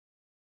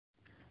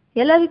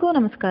ಎಲ್ಲರಿಗೂ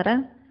ನಮಸ್ಕಾರ.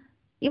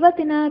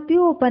 ಇವತ್ತಿನ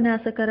PU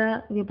ಉಪನ್ಯಾಸಕರ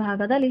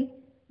ವಿಭಾಗದಲ್ಲಿ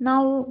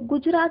ನಾವು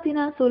ಗುಜರಾತಿನ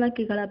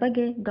ಸೋಲಂಕಿಗಳ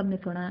ಬಗ್ಗೆ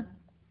ಗಮನಿಸೋಣ.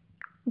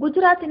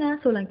 ಗುಜರಾತಿನ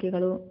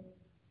ಸೋಲಂಕಿಗಳು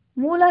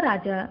ಮೂಲ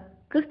ರಾಜ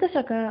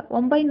ಕ್ರಿಸ್ತಶಕ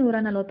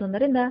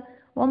 941ರಿಂದ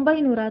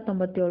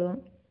 997.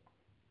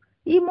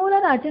 ಈ ಮೂಲ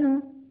ರಾಜನು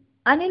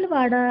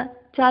ಅನಿಲ್ವಾಡ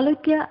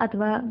ಚಾಲುಕ್ಯ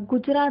ಅಥವಾ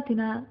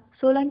ಗುಜರಾತಿನ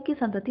ಸೋಲಂಕಿ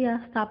ಸಂತತಿಯ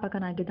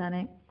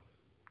ಸ್ಥಾಪಕನಾಗಿದ್ದಾನೆ.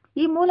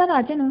 ಈ ಮೂಲ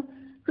ರಾಜನು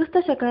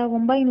ಕ್ರಿಸ್ತಶಕ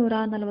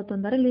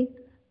 941ರಲ್ಲಿ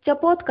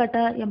ಚಪೋತ್ಕಟ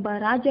ಎಂಬ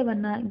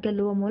ರಾಜ್ಯವನ್ನ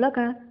ಗೆಲ್ಲುವ ಮೂಲಕ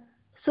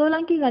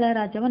ಸೋಲಂಕಿಗಳ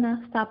ರಾಜ್ಯವನ್ನ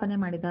ಸ್ಥಾಪನೆ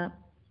ಮಾಡಿದ.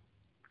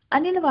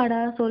 ಅನಿಲ್ವಾಡ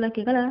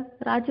ಸೋಲಂಕಿಗಳ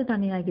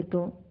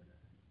ರಾಜಧಾನಿಯಾಗಿತ್ತು.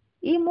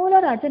 ಈ ಮೂಲ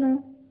ರಾಜನು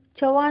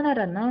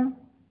ಚೌಹಾಣರನ್ನ,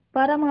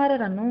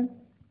 ಪರಮಾರರನ್ನು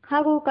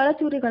ಹಾಗೂ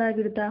ಕಳಚೂರಿಗಳ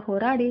ವಿರುದ್ಧ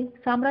ಹೋರಾಡಿ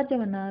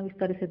ಸಾಮ್ರಾಜ್ಯವನ್ನ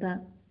ವಿಸ್ತರಿಸಿದ.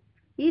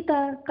 ಈತ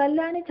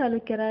ಕಲ್ಯಾಣಿ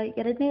ಚಾಲುಕ್ಯರ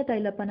 2ನೇ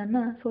ತೈಲಪ್ಪನನ್ನ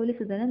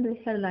ಸೋಲಿಸಿದನೆಂದು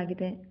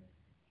ಹೇಳಲಾಗಿದೆ.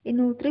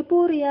 ಇನ್ನು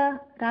ತ್ರಿಪುರಿಯ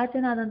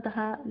ರಾಜನಾದಂತಹ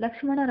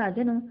ಲಕ್ಷ್ಮಣ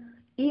ರಾಜನು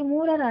ಈ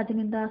ಮೂಲ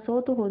ರಾಜನಿಂದ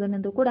ಸೋತು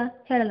ಹೋದನೆಂದು ಕೂಡ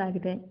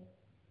ಹೇಳಲಾಗಿದೆ.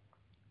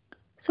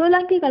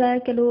 ಸೋಲಂಕಿಗಳ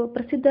ಕೆಲವು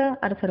ಪ್ರಸಿದ್ಧ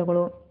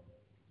ಅರಸರುಗಳು.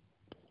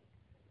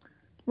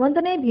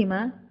 1ನೇ ಭೀಮ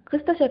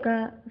ಕ್ರಿಸ್ತಶಕ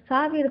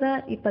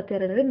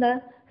 1022ರಿಂದ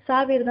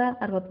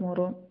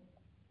 1063.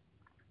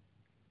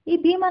 ಈ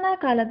ಭೀಮನ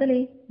ಕಾಲದಲ್ಲಿ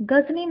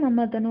ಗಜ್ನಿ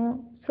ಮೊಹಮ್ಮದನು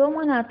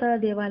ಸೋಮನಾಥ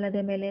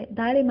ದೇವಾಲಯದ ಮೇಲೆ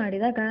ದಾಳಿ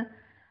ಮಾಡಿದಾಗ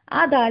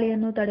ಆ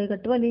ದಾಳಿಯನ್ನು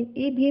ತಡೆಗಟ್ಟುವಲ್ಲಿ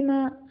ಈ ಭೀಮ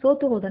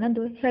ಸೋತು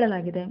ಹೋದನೆಂದು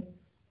ಹೇಳಲಾಗಿದೆ.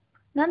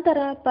 ನಂತರ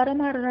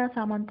ಪರಮಾರರ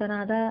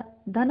ಸಾಮಂತನಾದ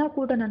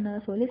ಧನಕೂಟನನ್ನು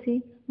ಸೋಲಿಸಿ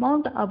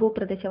ಮೌಂಟ್ ಅಬು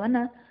ಪ್ರದೇಶವನ್ನ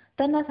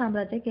ತನ್ನ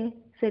ಸಾಮ್ರಾಜ್ಯಕ್ಕೆ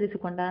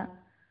ಸೇರಿಸಿಕೊಂಡ.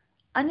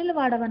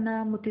 ಅನಿಲ್ವಾಡವನ್ನ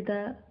ಮುತ್ತಿದ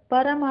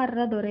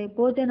ಪರಮಾರರ ದೊರೆ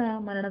ಭೋಜನ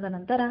ಮರಣದ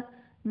ನಂತರ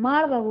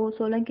ಮಾಳ್ವವು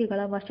ಸೋಲಂಕಿಗಳ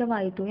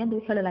ವಶವಾಯಿತು ಎಂದು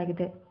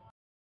ಹೇಳಲಾಗಿದೆ.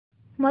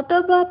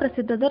 ಮತ್ತೊಬ್ಬ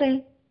ಪ್ರಸಿದ್ಧ ದೊರೆ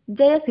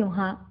ಜಯಸಿಂಹ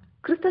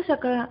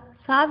ಕ್ರಿಸ್ತಶಕ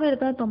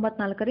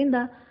 1094ರಿಂದ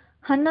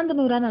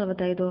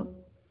 1145.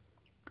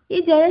 ಈ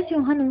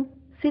ಜಯಸಿಂಹನು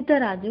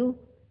ಸಿದ್ಧರಾಜು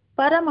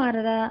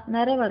ಪರಮಾರರ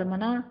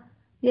ನರವರ್ಮನ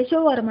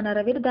ಯಶೋವರ್ಮನರ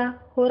ವಿರುದ್ಧ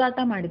ಹೋರಾಟ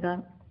ಮಾಡಿದ.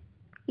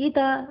 ಈತ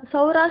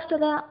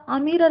ಸೌರಾಷ್ಟ್ರದ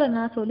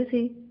ಅಮೀರರನ್ನ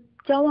ಸೋಲಿಸಿ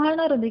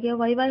ಚೌಹಾಣರೊಂದಿಗೆ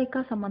ವೈವಾಹಿಕ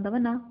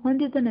ಸಂಬಂಧವನ್ನ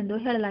ಹೊಂದಿದ್ದನೆಂದು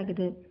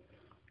ಹೇಳಲಾಗಿದೆ.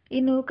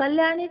 ಇನ್ನು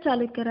ಕಲ್ಯಾಣಿ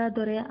ಚಾಲುಕ್ಯರ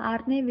ದೊರೆ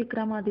 6ನೇ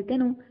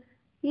ವಿಕ್ರಮಾದಿತ್ಯನು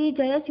ಈ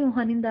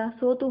ಜಯಸಿಂಹನಿಂದ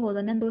ಸೋತು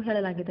ಹೋದನೆಂದು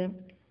ಹೇಳಲಾಗಿದೆ.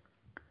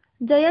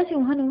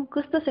 ಜಯಸಿಂಹನು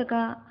ಕ್ರಿಸ್ತಶಕ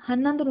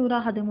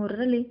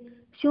 1113ರಲ್ಲಿ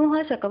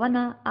ಸಿಂಹ ಶಕವನ್ನ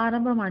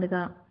ಆರಂಭ ಮಾಡಿದ.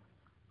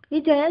 ಈ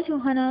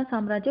ಜಯಸಿಂಹನ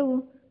ಸಾಮ್ರಾಜ್ಯವು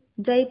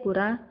ಜೈಪುರ,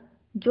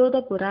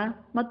 ಜೋಧಪುರ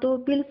ಮತ್ತು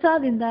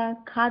ಭಿಲ್ಸಾದಿಂದ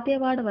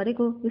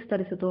ಖಾತೆವಾಡವರೆಗೂ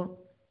ವಿಸ್ತರಿಸಿತು.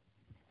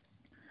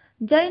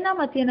 ಜೈನ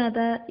ಮತೀಯನಾದ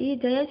ಈ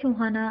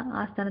ಜಯಸಿಂಹನ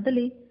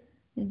ಆಸ್ಥಾನದಲ್ಲಿ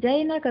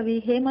ಜೈನ ಕವಿ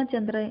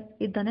ಹೇಮಚಂದ್ರ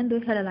ಇದ್ದನೆಂದು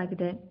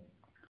ಹೇಳಲಾಗಿದೆ.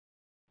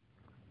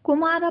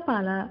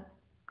 ಕುಮಾರಪಾಲ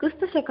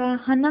ಕ್ರಿಸ್ತಶಕ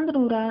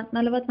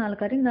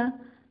 1144ರಿಂದ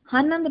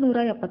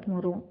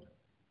 1173.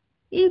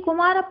 ಈ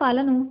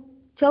ಕುಮಾರಪಾಲನು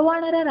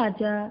ಚೌಹಾಣರ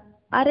ರಾಜ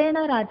ಅರೇಣ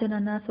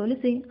ರಾಜನನ್ನ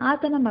ಸೋಲಿಸಿ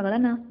ಆತನ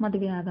ಮಗಳನ್ನ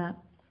ಮದುವೆಯಾದ.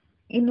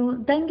 ಇನ್ನು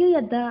ದಂಗೆ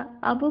ಎದ್ದ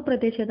ಅಬು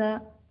ಪ್ರದೇಶದ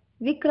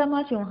ವಿಕ್ರಮ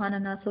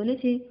ಚೌಹಾನನ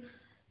ಸೋಲಿಸಿ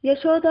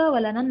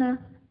ಯಶೋಧವಲನನ್ನ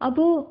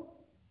ಅಬು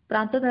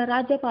ಪ್ರಾಂತದ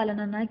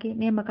ರಾಜ್ಯಪಾಲನನ್ನಾಗಿ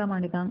ನೇಮಕ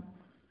ಮಾಡಿದ.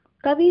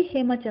 ಕವಿ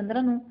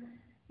ಹೇಮಚಂದ್ರನು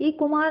ಈ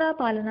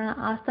ಕುಮಾರಪಾಲನ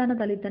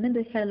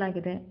ಆಸ್ಥಾನದಲ್ಲಿದ್ದನೆಂದು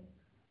ಹೇಳಲಾಗಿದೆ.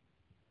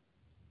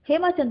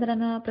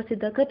 ಹೇಮಚಂದ್ರನ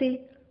ಪ್ರಸಿದ್ಧ ಕೃತಿ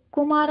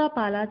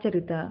ಕುಮಾರಪಾಲ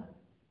ಚರಿತ.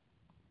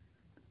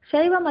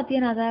 ಶೈವ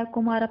ಮತೀಯನಾದ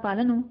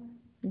ಕುಮಾರಪಾಲನು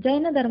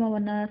ಜೈನ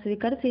ಧರ್ಮವನ್ನ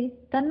ಸ್ವೀಕರಿಸಿ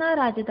ತನ್ನ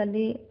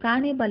ರಾಜ್ಯದಲ್ಲಿ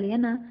ಪ್ರಾಣಿ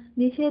ಬಲಿಯನ್ನ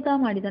ನಿಷೇಧ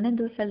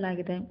ಮಾಡಿದನೆಂದು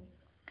ಹೇಳಲಾಗಿದೆ.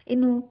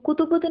 ಇನ್ನು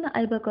ಕುತುಬುದ್ದೀನ್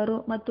ಐಬಕರು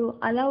ಮತ್ತು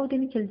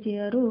ಅಲಾವುದ್ದೀನ್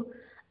ಖಿಲ್ಜಿಯರು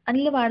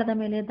ಅನಿಲ್ವಾಡದ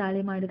ಮೇಲೆ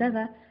ದಾಳಿ ಮಾಡಿದಾಗ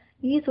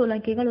ಈ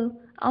ಸೋಲಂಕಿಗಳು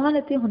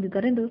ಅವನತಿ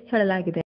ಹೊಂದಿದರೆಂದು ಹೇಳಲಾಗಿದೆ.